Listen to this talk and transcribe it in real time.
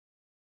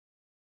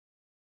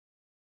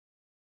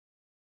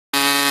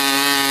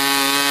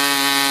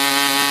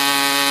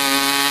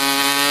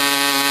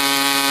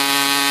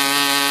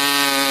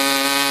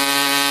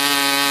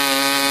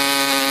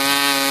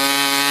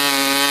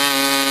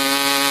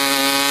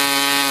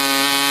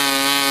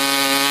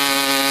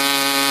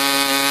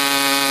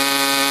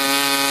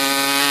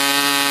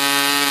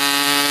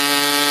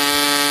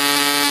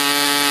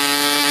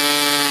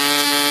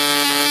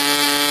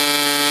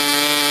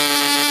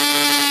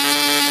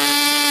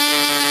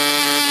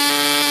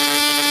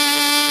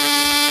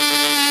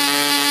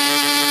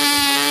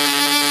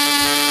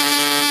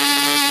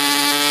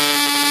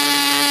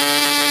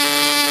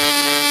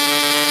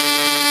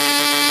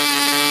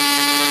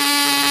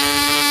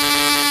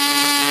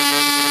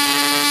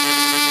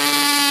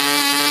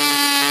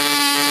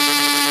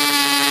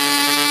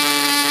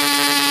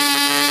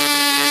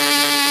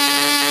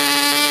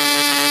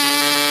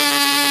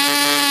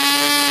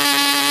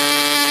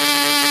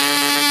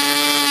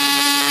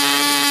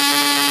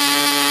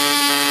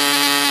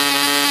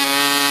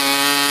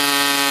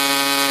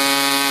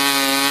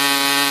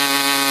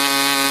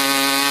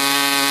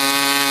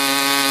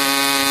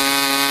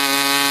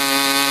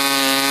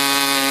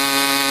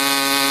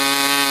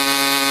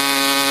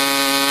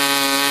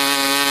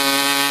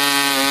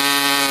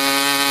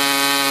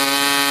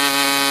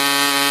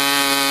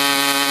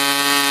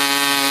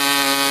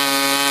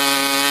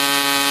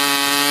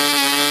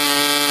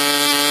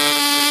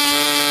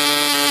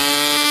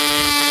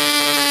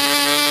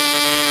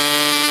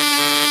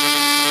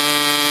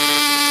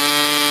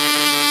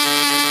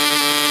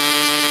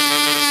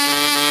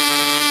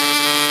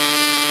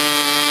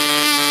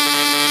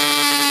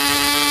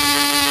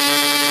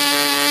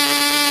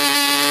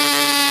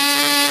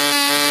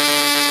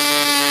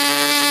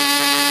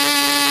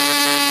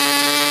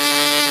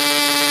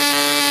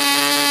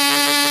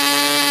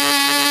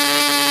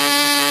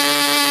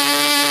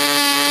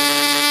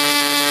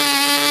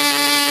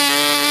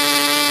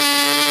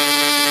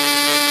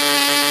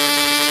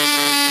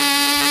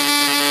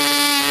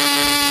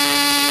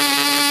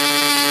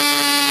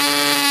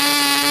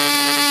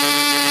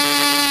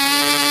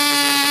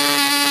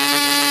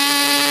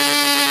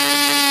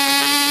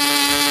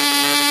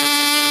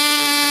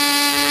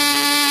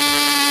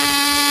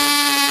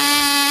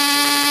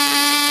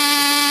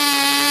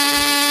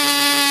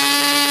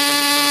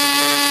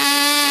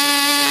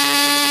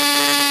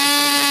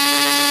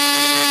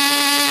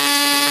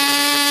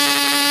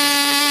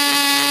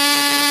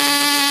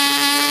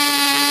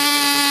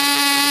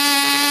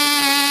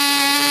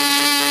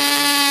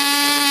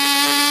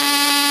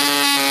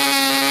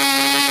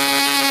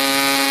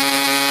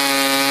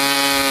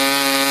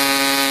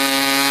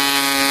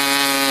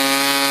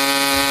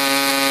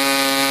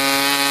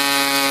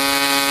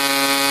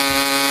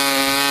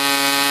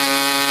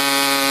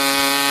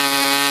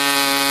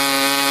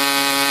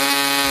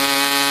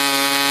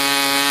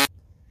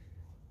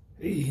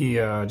Hey,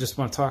 just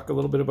want to talk a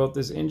little bit about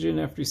this engine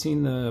after you've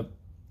seen the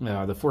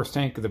force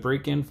tank of the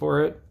break-in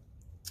for it.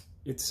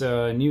 It's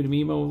a new to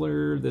me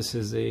motor. This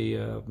is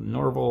a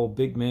Norvel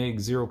Big Mig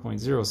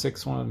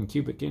 0.061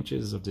 cubic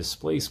inches of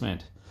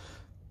displacement.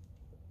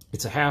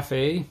 It's a half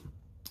A,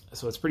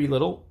 so it's pretty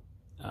little.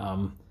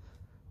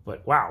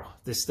 But wow,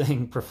 this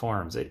thing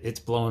performs.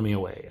 It's blowing me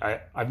away.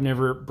 I've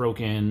never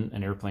broken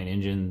an airplane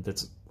engine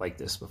that's like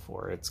this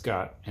before. It's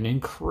got an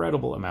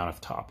incredible amount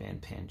of top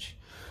end pinch.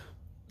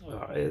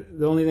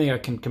 The only thing I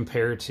can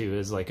compare to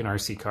is like an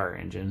RC car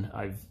engine.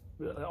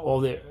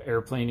 All the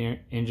airplane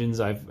engines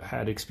I've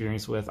had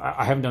experience with,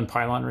 I haven't done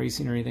pylon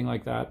racing or anything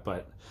like that,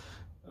 but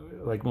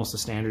like most of the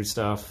standard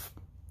stuff,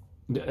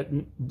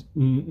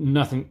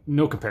 nothing,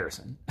 no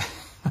comparison.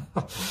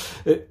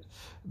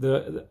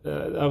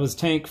 That was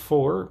tank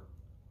 4,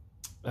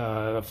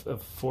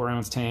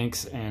 4-ounce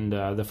tanks, and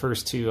the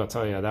first two, I'll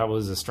tell you, that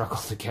was a struggle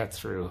to get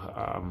through,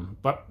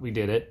 but we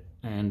did it.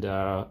 And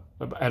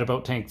at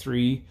about tank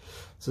 3,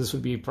 so this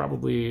would be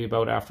probably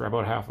after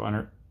about half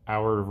an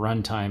hour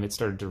run time, it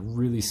started to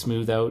really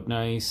smooth out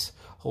nice,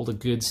 hold a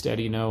good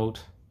steady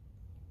note.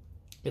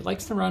 It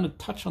likes to run a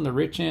touch on the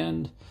rich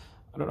end.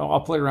 I don't know, I'll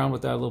play around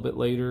with that a little bit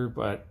later,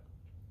 but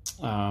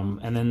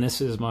and then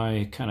this is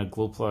my kind of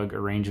glow plug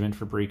arrangement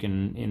for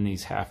breaking in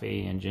these half A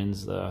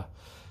engines.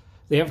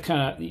 They have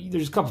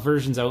there's a couple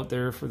versions out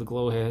there for the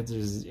glow heads.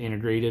 There's the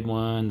integrated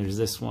one, there's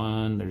this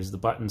one, there's the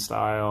button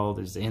style,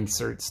 there's the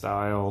insert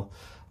style.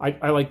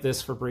 I like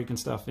this for breaking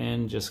stuff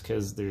in just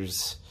because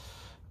there's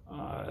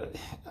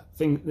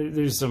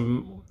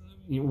some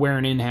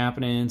wearing in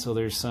happening, so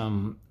there's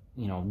some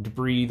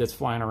debris that's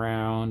flying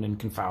around and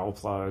can foul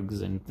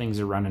plugs, and things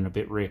are running a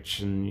bit rich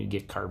and you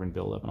get carbon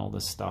buildup and all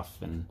this stuff.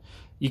 And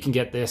you can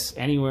get this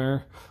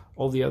anywhere.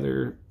 All the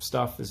other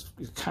stuff is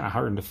kind of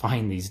hard to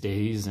find these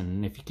days,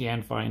 and if you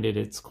can find it,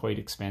 it's quite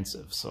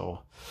expensive. So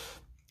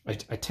I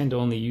tend to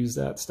only use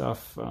that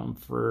stuff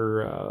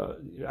for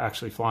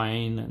actually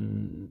flying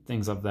and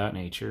things of that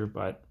nature.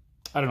 But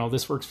I don't know,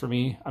 this works for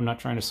me. I'm not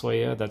trying to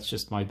sway you. That's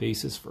just my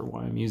basis for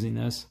why I'm using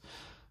this.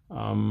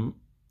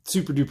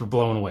 Super duper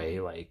blown away,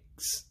 like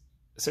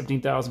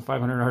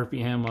 17,500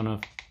 RPM on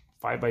a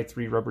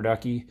 5x3 rubber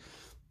ducky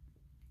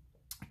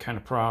kind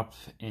of prop,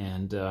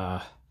 and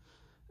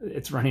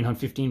it's running on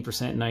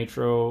 15%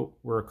 nitro.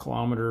 We're a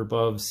kilometer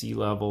above sea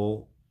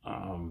level.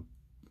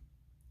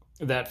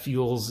 That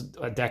fuel's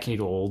a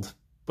decade old,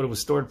 but it was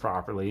stored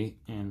properly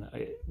and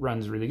it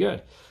runs really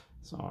good.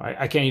 So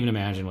I can't even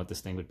imagine what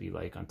this thing would be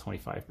like on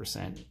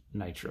 25%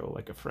 nitro,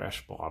 like a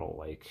fresh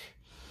bottle,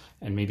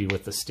 and maybe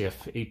with the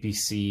stiff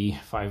APC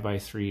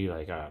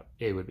 5x3,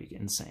 it would be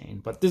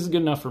insane. But this is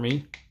good enough for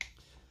me.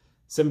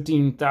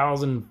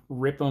 17,000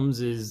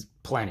 rip'ems is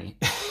plenty.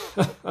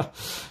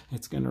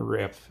 It's gonna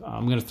rip.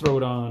 I'm gonna throw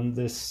it on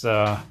this.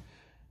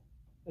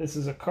 This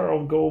is a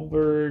Carl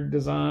Goldberg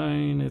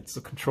design. It's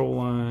a control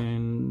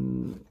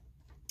line.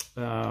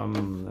 I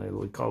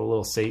would call it a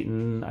little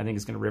Satan. I think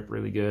it's gonna rip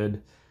really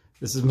good.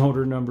 This is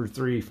motor number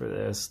 3 for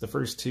this. The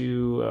first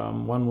two,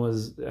 one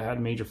had a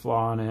major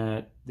flaw in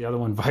it. The other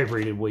one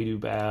vibrated way too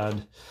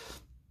bad.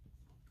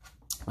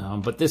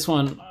 But this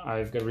one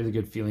I've got a really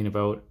good feeling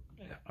about.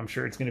 I'm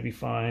sure it's gonna be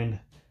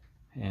fine.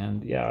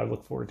 And yeah, I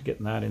look forward to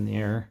getting that in the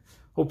air.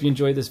 Hope you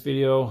enjoyed this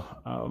video.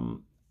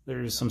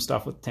 There's some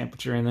stuff with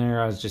temperature in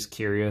there. I was just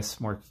curious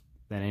more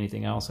than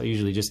anything else. I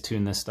usually just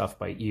tune this stuff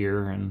by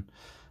ear, and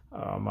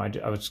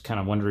I was kind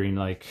of wondering,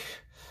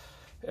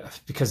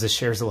 because this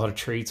shares a lot of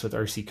traits with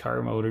RC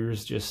car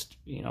motors, just,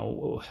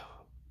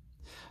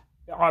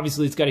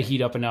 obviously it's got to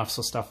heat up enough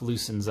so stuff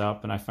loosens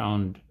up, and I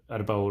found at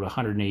about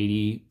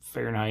 180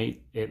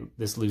 Fahrenheit,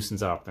 this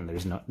loosens up, and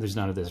there's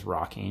none of this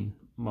rocking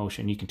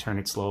motion. You can turn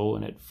it slow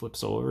and it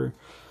flips over.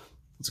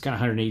 It's kind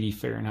of 180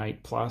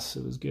 Fahrenheit plus.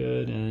 It was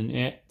good, and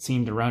it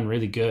seemed to run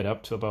really good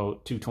up to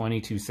about 220,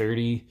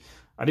 230.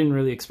 I didn't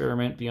really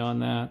experiment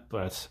beyond that,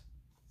 but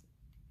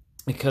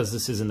because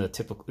this isn't the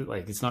typical,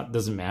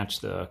 doesn't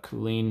match the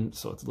cooling,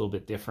 so it's a little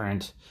bit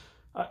different.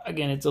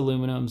 Again, it's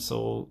aluminum,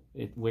 so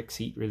it wicks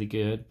heat really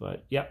good.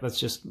 But yeah, that's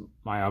just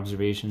my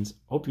observations.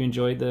 Hope you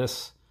enjoyed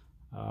this.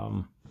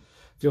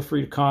 Feel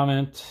free to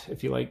comment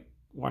if you like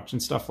watching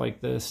stuff like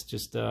this.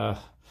 Just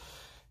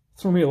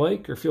throw me a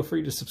like, or feel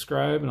free to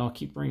subscribe, and I'll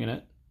keep bringing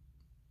it.